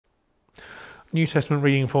New Testament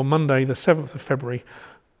reading for Monday, the 7th of February,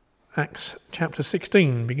 Acts chapter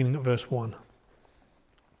 16, beginning at verse 1.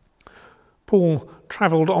 Paul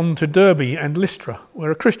travelled on to Derbe and Lystra, where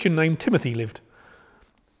a Christian named Timothy lived.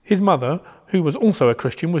 His mother, who was also a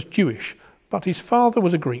Christian, was Jewish, but his father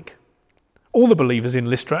was a Greek. All the believers in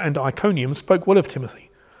Lystra and Iconium spoke well of Timothy.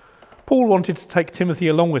 Paul wanted to take Timothy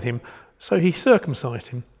along with him, so he circumcised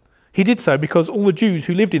him. He did so because all the Jews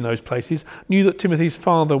who lived in those places knew that Timothy's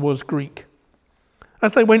father was Greek.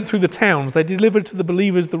 As they went through the towns, they delivered to the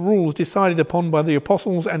believers the rules decided upon by the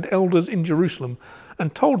apostles and elders in Jerusalem,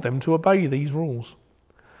 and told them to obey these rules.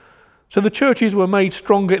 So the churches were made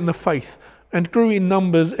stronger in the faith and grew in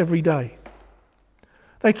numbers every day.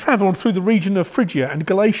 They travelled through the region of Phrygia and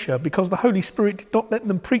Galatia because the Holy Spirit did not let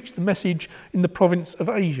them preach the message in the province of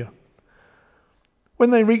Asia. When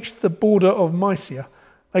they reached the border of Mysia,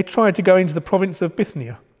 they tried to go into the province of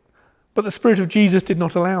Bithynia, but the Spirit of Jesus did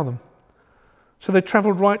not allow them. So they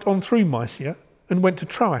travelled right on through Mysia and went to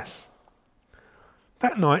Troas.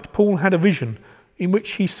 That night Paul had a vision in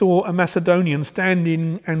which he saw a Macedonian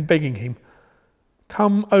standing and begging him,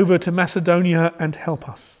 "Come over to Macedonia and help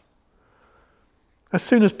us." As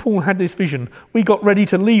soon as Paul had this vision, we got ready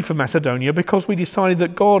to leave for Macedonia because we decided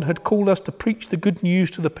that God had called us to preach the good news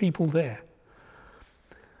to the people there.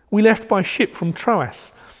 We left by ship from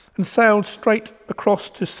Troas and sailed straight across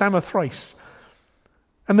to Samothrace,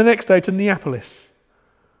 and the next day to Neapolis.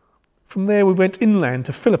 From there we went inland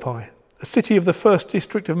to Philippi, a city of the first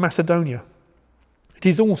district of Macedonia. It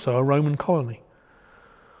is also a Roman colony.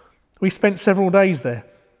 We spent several days there.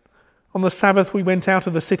 On the Sabbath we went out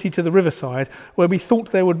of the city to the riverside, where we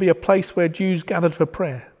thought there would be a place where Jews gathered for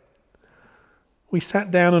prayer. We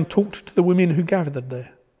sat down and talked to the women who gathered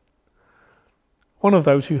there. One of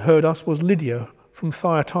those who heard us was Lydia from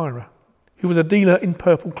Thyatira, who was a dealer in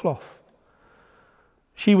purple cloth.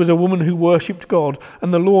 She was a woman who worshipped God,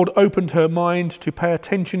 and the Lord opened her mind to pay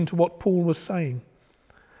attention to what Paul was saying.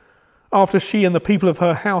 After she and the people of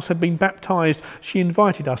her house had been baptized, she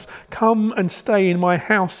invited us, "Come and stay in my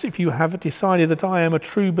house if you have decided that I am a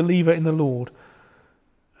true believer in the Lord."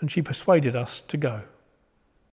 And she persuaded us to go.